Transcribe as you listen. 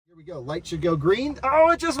we go. Light should go green.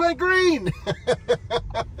 Oh, it just went green.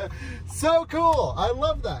 So cool. I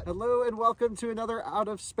love that. Hello and welcome to another Out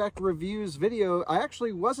of Spec Reviews video. I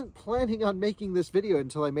actually wasn't planning on making this video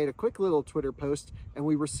until I made a quick little Twitter post and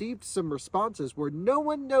we received some responses where no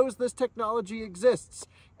one knows this technology exists.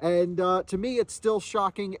 And to me, it's still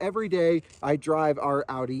shocking. Every day I drive our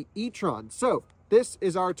Audi e-tron. So this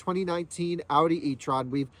is our 2019 Audi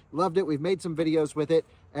e-tron. We've loved it. We've made some videos with it.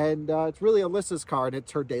 And it's really Alyssa's car, and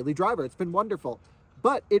it's her daily driver. It's been wonderful.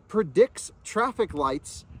 But it predicts traffic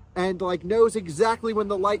lights and like knows exactly when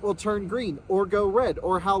the light will turn green or go red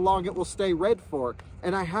or how long it will stay red for.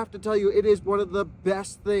 And I have to tell you, it is one of the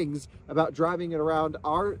best things about driving it around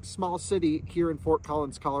our small city here in Fort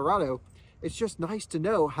Collins, Colorado. It's just nice to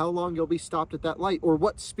know how long you'll be stopped at that light or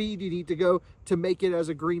what speed you need to go to make it as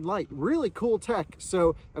a green light. Really cool tech.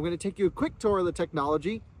 So I'm going to take you a quick tour of the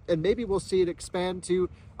technology, and maybe we'll see it expand to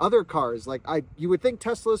other cars. Like you would think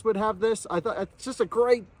Teslas would have this. I thought it's just a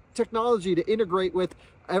great technology to integrate with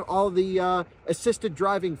all the assisted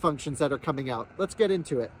driving functions that are coming out. Let's get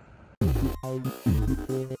into it.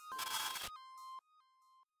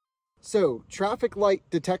 So traffic light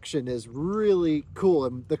detection is really cool,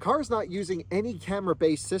 and the car's not using any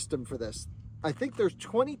camera-based system for this. I think there's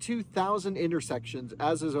 22,000 intersections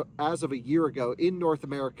as of a year ago in North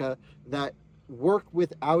America that work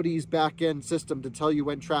with Audi's back-end system to tell you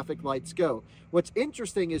when traffic lights go. What's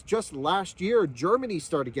interesting is just last year, Germany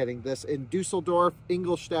started getting this in Dusseldorf,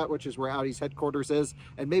 Ingolstadt, which is where Audi's headquarters is,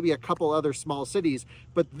 and maybe a couple other small cities.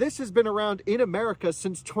 But this has been around in America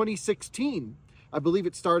since 2016. I believe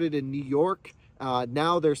it started in New York.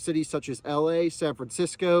 Now there's cities such as LA, San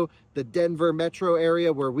Francisco, the Denver metro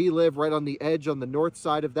area where we live, right on the edge on the north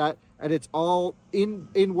side of that, and it's all in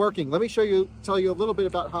working. Let me tell you a little bit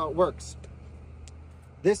about how it works.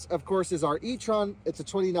 This, of course, is our e-tron. It's a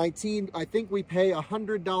 2019. I think we pay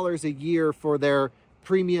 $100 a year for their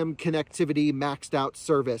premium connectivity maxed out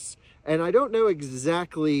service. And I don't know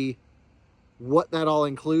exactly what that all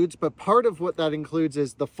includes, but part of what that includes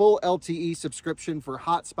is the full LTE subscription for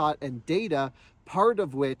hotspot and data, part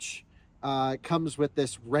of which comes with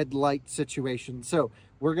this red light situation. So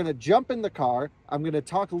we're going to jump in the car. I'm going to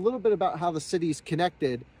talk a little bit about how the city's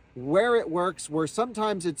connected, where it works, where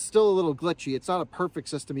sometimes it's still a little glitchy. It's not a perfect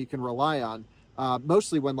system you can rely on,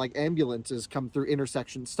 mostly when like ambulances come through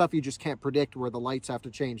intersections, stuff you just can't predict where the lights have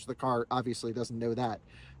to change. The car obviously doesn't know that.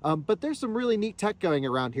 But there's some really neat tech going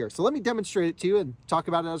around here. So let me demonstrate it to you and talk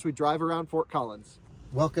about it as we drive around Fort Collins.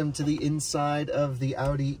 Welcome to the inside of the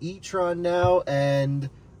Audi e-tron now, and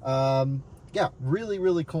yeah, really,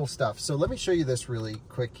 really cool stuff. So let me show you this really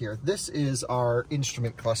quick here. This is our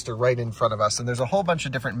instrument cluster right in front of us, and there's a whole bunch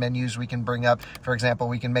of different menus we can bring up. For example,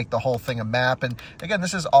 we can make the whole thing a map, and again,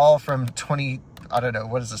 this is all from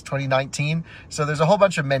 2019. So there's a whole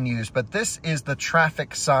bunch of menus, but this is the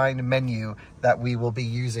traffic sign menu that we will be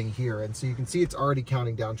using here. And so you can see it's already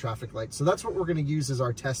counting down traffic lights. So that's what we're going to use as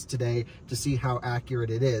our test today to see how accurate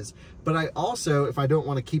it is. But I also, if I don't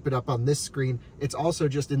want to keep it up on this screen, it's also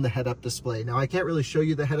just in the head-up display. Now I can't really show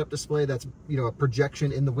you the head-up display. That's, you know, a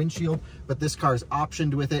projection in the windshield, but this car is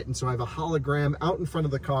optioned with it. And so I have a hologram out in front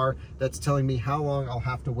of the car that's telling me how long I'll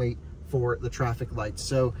have to wait for the traffic lights.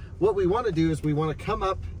 So what we want to do is we want to come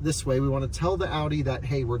up this way. We want to tell the Audi that,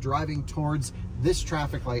 hey, we're driving towards this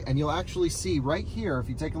traffic light. And you'll actually see right here, if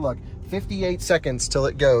you take a look, 58 seconds till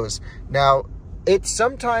it goes. Now, it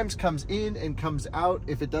sometimes comes in and comes out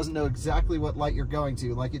if it doesn't know exactly what light you're going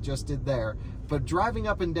to, like it just did there. But driving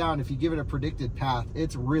up and down, if you give it a predicted path,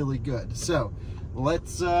 it's really good. So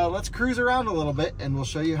let's cruise around a little bit and we'll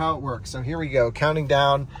show you how it works. So here we go, counting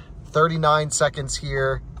down, 39 seconds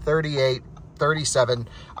here, 38, 37.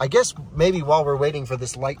 I guess maybe while we're waiting for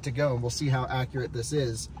this light to go, we'll see how accurate this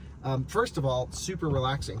is. First of all, super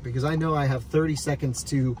relaxing, because I know I have 30 seconds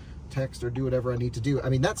to text or do whatever I need to do. I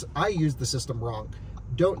mean, I used the system wrong.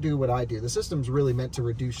 Don't do what I do. The system's really meant to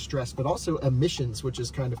reduce stress, but also emissions, which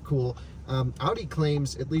is kind of cool. Audi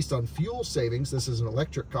claims, at least on fuel savings, this is an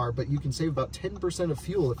electric car, but you can save about 10% of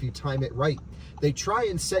fuel if you time it right. They try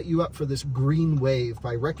and set you up for this green wave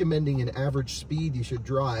by recommending an average speed you should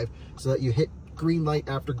drive so that you hit green light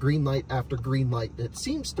after green light after green light. And it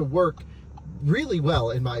seems to work really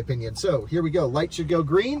well, in my opinion. So here we go. Light should go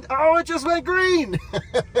green. Oh, it just went green.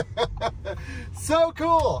 So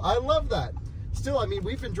cool. I love that. Still, I mean,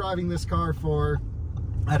 we've been driving this car for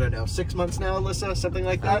I don't know, 6 months now, Alyssa, something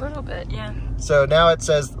like that? A little bit, yeah. So now it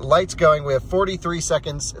says lights going. We have 41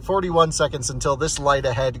 seconds until this light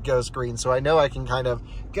ahead goes green. So I know I can kind of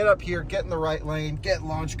get up here, get in the right lane, get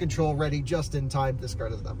launch control ready just in time. This car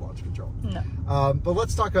doesn't have launch control. No. But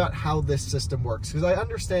let's talk about how this system works, because I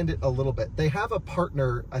understand it a little bit. They have a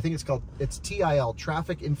partner, I think it's TIL,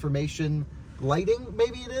 Traffic Information Lighting,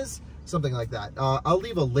 maybe it is? Something like that. I'll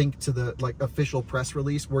leave a link to the official press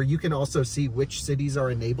release where you can also see which cities are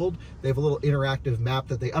enabled. They have a little interactive map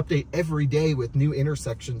that they update every day with new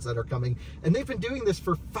intersections that are coming. And they've been doing this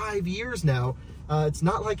for 5 years now. It's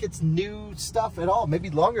not like it's new stuff at all. Maybe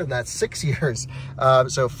longer than that, 6 years.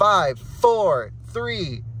 So 5, 4,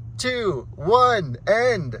 3, 2, 1,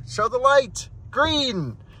 and show the light.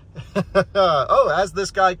 Green. Oh, as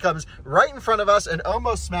this guy comes right in front of us and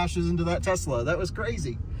almost smashes into that Tesla. That was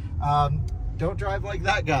crazy. Don't drive like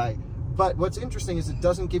that guy. But what's interesting is it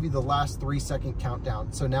doesn't give you the last 3-second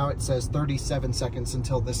countdown. So now it says 37 seconds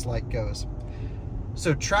until this light goes.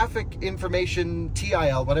 So Traffic Information,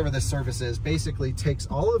 TIL, whatever this service is, basically takes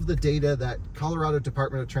all of the data that Colorado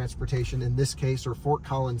Department of Transportation, in this case, or Fort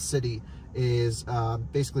Collins City, is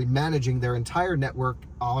basically managing their entire network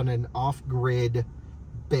on an off-grid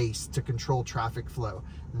base to control traffic flow.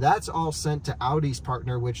 That's all sent to Audi's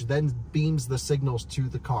partner, which then beams the signals to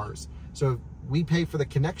the cars. So we pay for the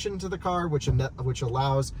connection to the car, which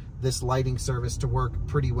allows this lighting service to work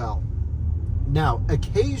pretty well. Now,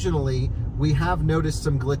 occasionally we have noticed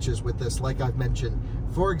some glitches with this, like I've mentioned.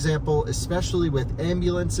 For example, especially with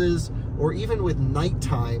ambulances or even with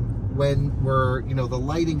nighttime, when the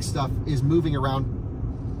lighting stuff is moving around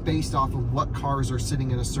based off of what cars are sitting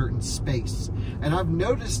in a certain space. And I've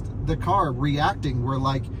noticed the car reacting where,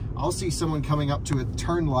 like, I'll see someone coming up to a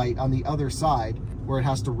turn light on the other side where it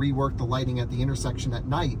has to rework the lighting at the intersection at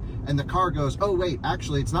night, and the car goes, oh wait,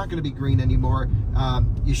 actually it's not going to be green anymore,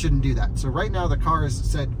 you shouldn't do that. So right now the car has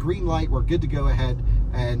said green light, we're good to go ahead,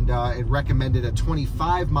 and it recommended a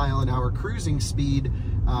 25-mile-an-hour cruising speed,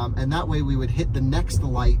 and that way we would hit the next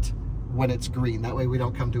light when it's green. That way we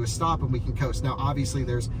don't come to a stop and we can coast. Now obviously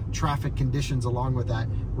there's traffic conditions along with that.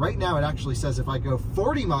 Right now it actually says if I go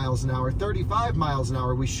 40 miles an hour, 35 miles an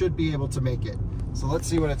hour, we should be able to make it. So let's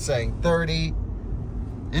see what it's saying. 30.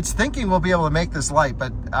 It's thinking we'll be able to make this light,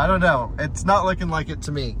 but I don't know. It's not looking like it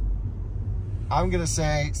to me. I'm gonna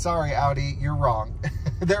say, sorry Audi, you're wrong.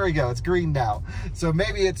 There we go, it's green now. So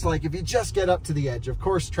maybe it's like if you just get up to the edge. Of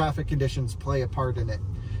course traffic conditions play a part in it.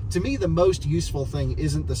 To me, the most useful thing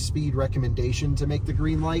isn't the speed recommendation to make the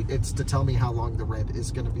green light, it's to tell me how long the red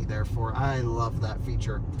is going to be there for. I love that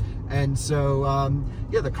feature. And so,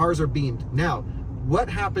 yeah, the cars are beamed. Now, what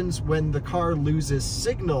happens when the car loses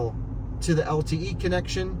signal to the LTE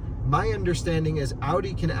connection? My understanding is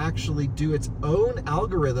Audi can actually do its own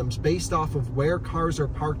algorithms based off of where cars are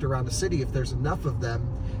parked around a city, if there's enough of them,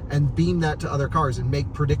 and beam that to other cars and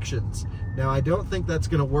make predictions. Now, I don't think that's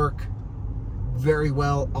going to work very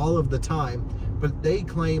well all of the time, but they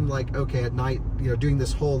claim, like, okay, at night, doing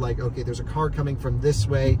this whole, like, okay, there's a car coming from this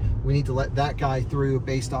way, we need to let that guy through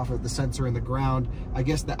based off of the sensor in the ground. I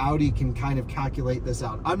guess the Audi can kind of calculate this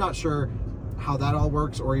out. I'm not sure how that all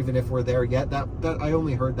works, or even if we're there yet. That I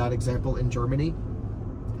only heard that example in Germany,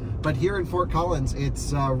 but here in Fort Collins,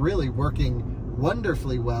 it's really working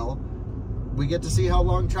wonderfully well. We get to see how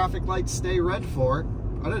long traffic lights stay red for.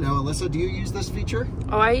 I don't know, Alyssa, do you use this feature?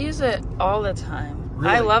 Oh, I use it all the time.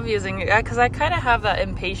 Really? I love using it because I kind of have that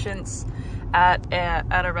impatience at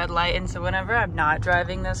a red light, and so whenever I'm not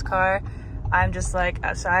driving this car, I'm just like,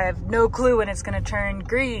 so I have no clue when it's going to turn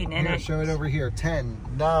green. And show it over here.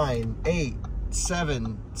 10, 9, 8,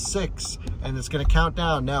 7, 6, and it's going to count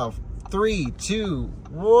down now. 3, 2,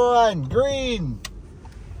 1, green.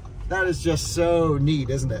 That is just so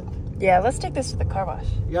neat, isn't it? Yeah, let's take this to the car wash.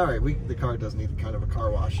 Yeah, all right, the car does need kind of a car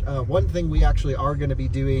wash. One thing we actually are going to be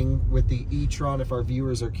doing with the e-tron, if our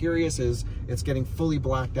viewers are curious, is it's getting fully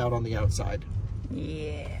blacked out on the outside.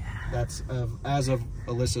 Yeah. That's as of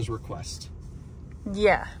Alyssa's request.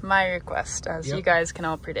 Yeah, my request, as Yep. you guys can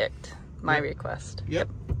all predict. My Yep. request. Yep.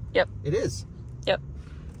 Yep. It is. Yep.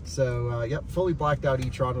 So, yep, fully blacked out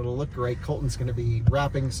e-tron. It'll look great. Colton's going to be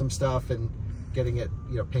wrapping some stuff and getting it,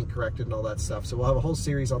 paint corrected and all that stuff. So we'll have a whole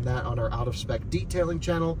series on that on our out of spec detailing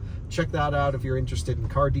channel. Check that out if you're interested in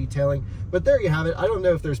car detailing. But there you have it. I don't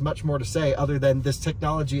know if there's much more to say other than this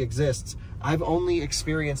technology exists. I've only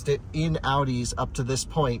experienced it in Audis up to this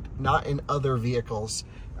point, not in other vehicles.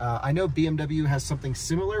 I know BMW has something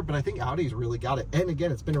similar, but I think Audi's really got it. And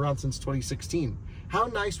again, it's been around since 2016. how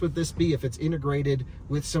nice would this be if it's integrated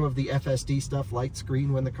with some of the FSD stuff, light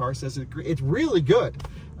screen when the car says it's really good.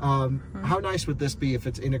 How nice would this be if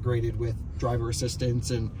it's integrated with driver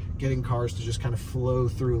assistance and getting cars to just kind of flow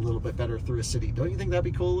through a little bit better through a city? Don't you think that'd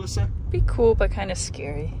be cool, Alyssa? Be cool, but kind of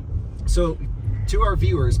scary. So to our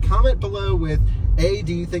viewers, comment below with A,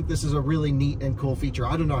 do you think this is a really neat and cool feature?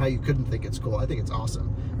 I don't know how you couldn't think it's cool. I think it's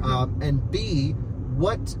awesome. And B,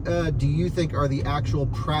 what do you think are the actual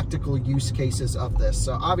practical use cases of this?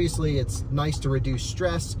 So obviously it's nice to reduce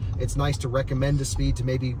stress. It's nice to recommend a speed to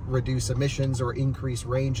maybe reduce emissions or increase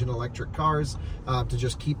range in electric cars, to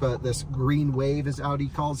just keep this green wave, as Audi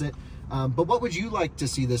calls it. But what would you like to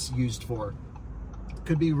see this used for?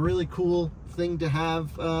 Could be a really cool thing to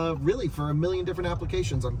have, really for a million different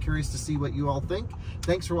applications. I'm curious to see what you all think.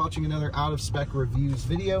 Thanks for watching another Out of Spec Reviews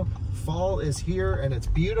video. Fall is here and it's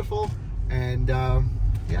beautiful. And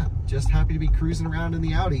yeah, just happy to be cruising around in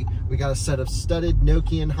the Audi. We got a set of studded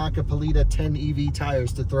Nokian Hakkapeliitta 10 EV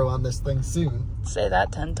tires to throw on this thing soon. Say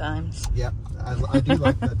that 10 times. Yep, I do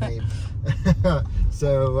like that name.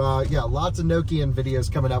 So yeah, lots of Nokian videos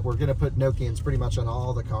coming up. We're gonna put Nokians pretty much on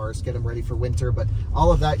all the cars, get them ready for winter, but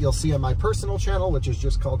all of that you'll see on my personal channel, which is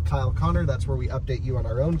just called Kyle Connor. That's where we update you on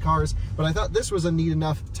our own cars. But I thought this was a neat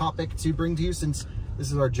enough topic to bring to you, since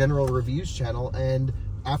this is our general reviews channel, and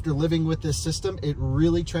after living with this system, it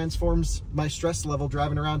really transforms my stress level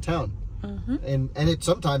driving around town. And it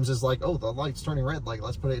sometimes is like, oh, the light's turning red, like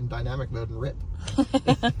let's put it in dynamic mode and rip.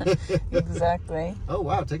 Exactly. Oh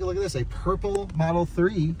wow, take a look at this, a purple Model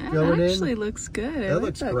 3 going in. It actually looks good. That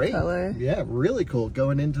looks great. Color. Yeah, really cool,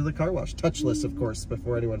 going into the car wash. Touchless, of course,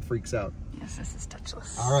 before anyone freaks out. Yes, this is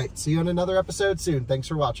touchless. All right, see you on another episode soon. Thanks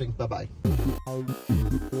for watching. Bye-bye.